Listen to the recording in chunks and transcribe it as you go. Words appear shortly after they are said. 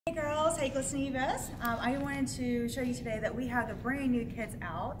Hey girls, hey Glasnevas. I wanted to show you today that we have the brand new kits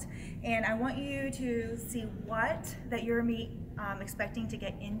out, and I want you to see what that you're expecting to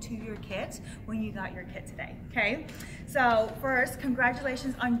get into your kit when you got your kit today, okay? So first,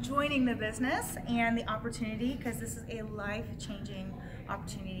 congratulations on joining the business and the opportunity, because this is a life-changing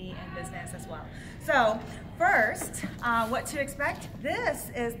opportunity and business as well. So first, what to expect?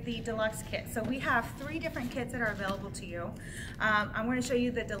 This is the Deluxe kit. So we have 3 different kits that are available to you. I'm going to show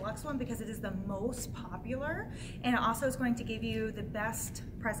you the Deluxe one because it is the most popular, and it also is going to give you the best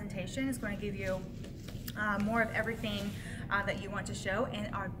presentation. It's going to give you more of everything that you want to show,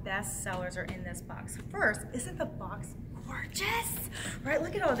 and our best sellers are in this box. First, isn't the box gorgeous? Right,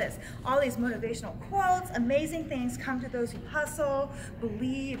 look at all this. All these motivational quotes, amazing things. Come to those who hustle,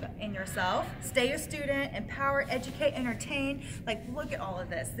 believe in yourself, stay a student, empower, educate, entertain. Like, look at all of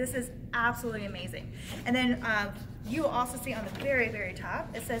this. This is absolutely amazing. And then you will also see on the very, very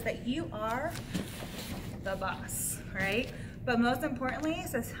top, it says that you are the boss, right? But most importantly, it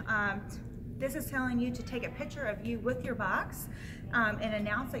says, this is telling you to take a picture of you with your box and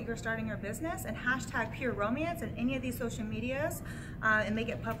announce that you're starting your business, and hashtag pure romance in any of these social medias and make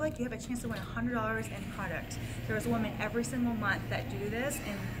it public. You have a chance to win $100 in product. There's a woman every single month that do this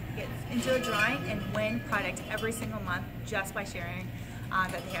and get into a drawing and win product every single month just by sharing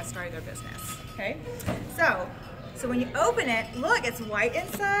that they have started their business, okay? So when you open it, look, it's white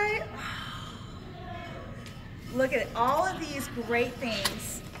inside. Look at all of these great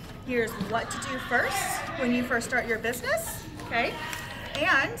things. Here's what to do first when you first start your business, okay?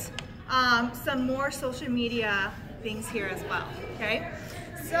 And some more social media things here as well, okay?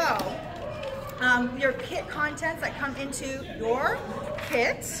 So, your kit contents that come into your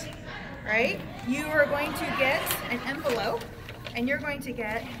kit, right? You are going to get an envelope, and you're going to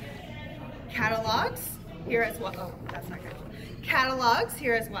get catalogs here as well. Oh, that's not good. Catalogs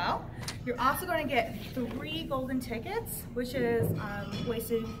here as well. You're also going to get 3 golden tickets, which is ways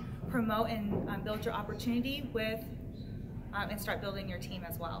to promote and build your opportunity with and start building your team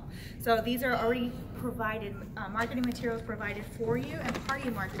as well. So these are already provided, marketing materials provided for you, and party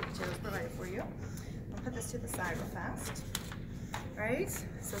marketing materials provided for you. I'll put this to the side real fast. Right?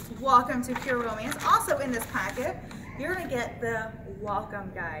 So it's welcome to Pure Romance. Also in this packet, you're going to get the welcome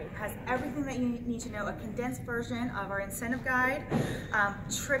guide. It has everything that you need to know, a condensed version of our incentive guide,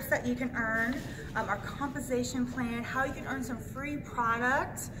 trips that you can earn, our compensation plan, how you can earn some free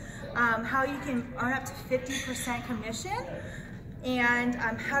product, how you can earn up to 50% commission, and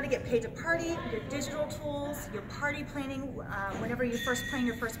how to get paid to party, your digital tools, your party planning, whenever you first plan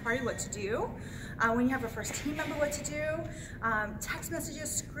your first party, what to do, when you have a first team member, what to do, text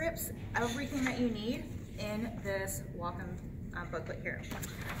messages, scripts, everything that you need in this welcome booklet here.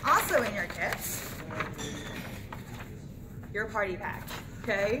 Also in your kits, your party pack,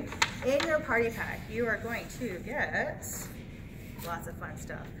 okay? In your party pack, you are going to get lots of fun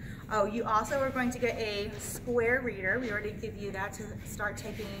stuff. Oh, you also are going to get a square reader. We already give you that to start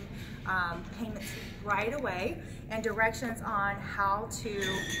taking payments right away, and directions on how to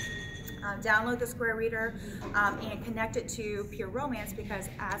download the square reader and connect it to Pure Romance, because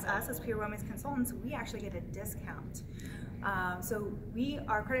as Pure Romance consultants, we actually get a discount. So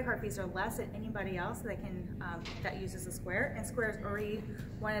our credit card fees are less than anybody else that can that uses a Square, and Square is already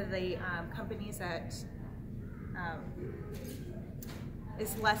one of the companies that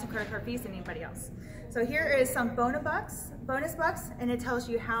is less in credit card fees than anybody else. So here is some bonus bucks, and it tells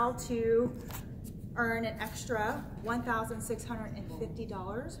you how to earn an extra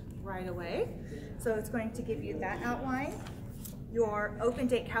 $1,650 right away. So it's going to give you that outline, your open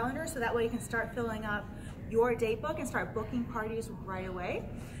date calendar, so that way you can start filling up your date book and start booking parties right away.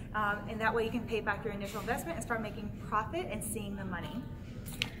 And that way you can pay back your initial investment and start making profit and seeing the money.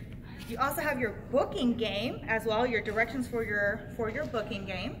 You also have your booking game as well, your directions for your booking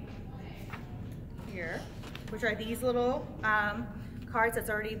game here, which are these little cards that's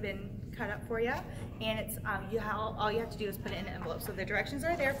already been cut up for you, and it's all you have to do is put it in an envelope. So the directions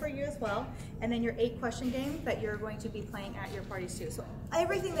are there for you as well, and then your 8-question game that you're going to be playing at your parties too. So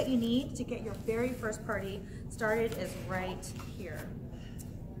everything that you need to get your very first party started is right here.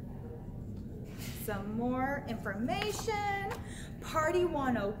 Some more information, Party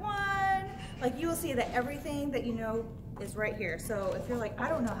 101. Like, you will see that everything that you know is right here. So if you're like, I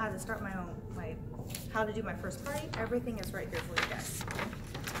don't know how to start how to do my first party, everything is right here for you guys.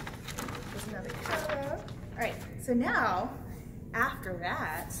 There's another photo. All right, so now, after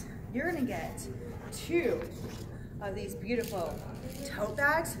that, you're gonna get 2 of these beautiful tote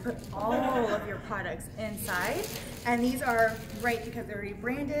bags to put all of your products inside. And these are great because they're already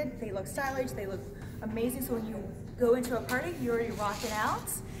branded, they look stylish, they look amazing. So when you go into a party, you're already rocking out,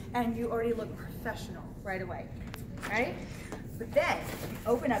 and you already look professional right away, right? But then, if you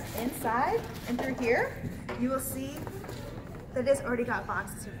open up inside and through here, you will see that it's already got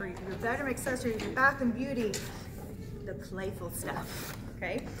boxes here for you. Your bedroom accessories, your bath and beauty, the playful stuff,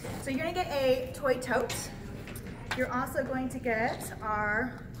 okay? So you're gonna get a toy tote. You're also going to get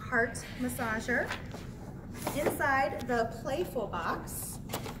our heart massager. Inside the playful box,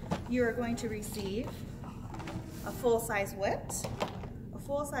 you're going to receive a full-size whip, a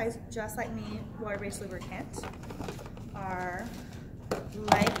full-size Just Like Me water-based lubricant, our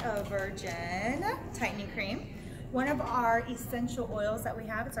Like a Virgin tightening cream, one of our essential oils that we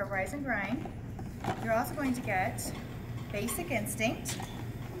have, it's our Rise and Grind. You're also going to get Basic Instinct,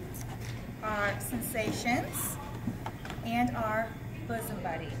 our Sensations, and our Bosom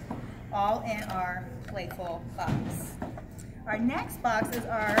Buddy, all in our playful box. Our next box is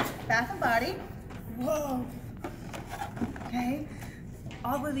our Bath and Body. Whoa, okay.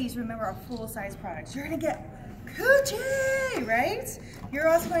 All of these, remember, are full-size products. You're gonna get Coochie, right? You're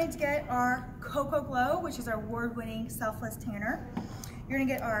also going to get our Cocoa Glow, which is our award-winning selfless tanner. You're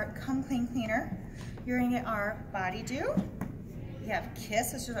gonna get our Come Clean Cleaner. You're gonna get our Body Dew. We have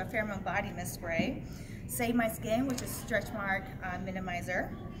Kiss, which is our pheromone body mist spray. Save My Skin, which is stretch mark minimizer.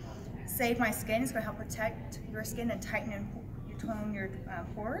 Save My Skin is gonna help protect your skin and tighten and tone your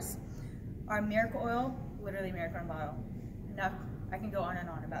pores. Our Miracle Oil, literally miracle in a bottle. Enough, I can go on and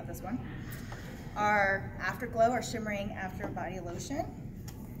on about this one. Our Afterglow, our shimmering after body lotion.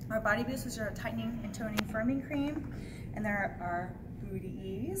 Our Body Boost, which is our tightening and toning firming cream. And then our Booty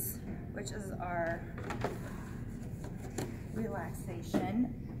Ease, which is our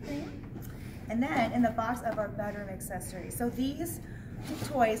relaxation cream. And then in the box of our bedroom accessories. So these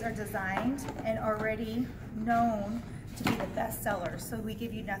toys are designed and already known to be the best sellers. So we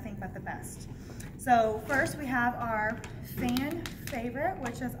give you nothing but the best. So first we have our fan favorite,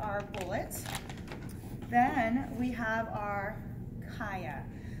 which is our Bullet. Then we have our Kaya,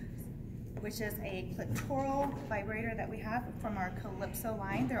 which is a clitoral vibrator that we have from our Calypso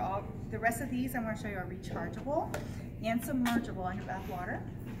line. They're all, the rest of these I'm going to show you are rechargeable and submergible under bath water.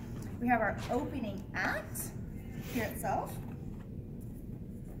 We have our opening act here itself.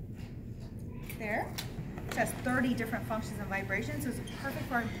 There. It has 30 different functions and vibrations, so it's perfect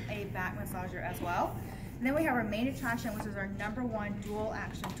for a back massager as well. And then we have our main attraction, which is our #1 dual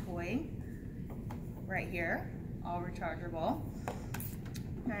action toy, right here, all rechargeable.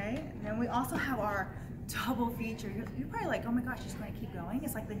 Okay, and then we also have our double feature. You're probably like, oh my gosh, she's going to keep going.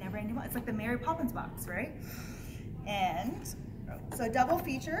 It's like the never-ending one. It's like the Mary Poppins box, right? And so double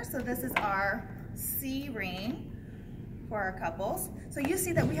feature. So this is our C-ring for our couples. So you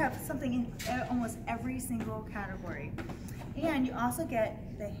see that we have something in almost every single category. And you also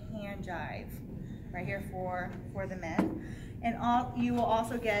get the hand jive right here for the men. And you will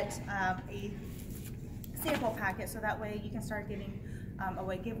also get a sample packet, so that way you can start giving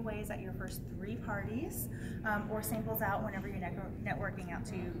away giveaways at your first 3 parties, or samples out whenever you're networking out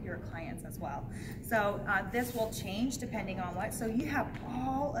to your clients as well. So this will change depending on what. So you have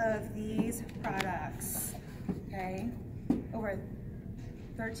all of these products, okay, over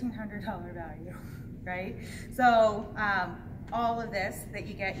 $1,300 value, right? So all of this that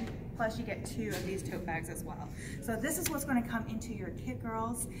you get, plus you get 2 of these tote bags as well. So this is what's going to come into your kit,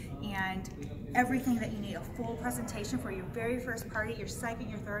 girls, and everything that you need, a full presentation for your very first party, your second,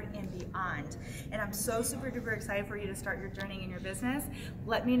 your third, and beyond. And I'm so super duper excited for you to start your journey in your business.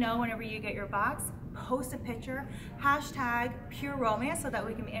 Let me know whenever you get your box. Post a picture, hashtag pure romance, so that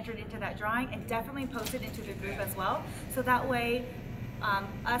we can be entered into that drawing, and definitely post it into the group as well, so that way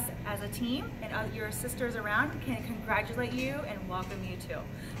us as a team and your sisters around can congratulate you and welcome you too.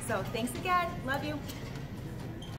 So thanks again, love you.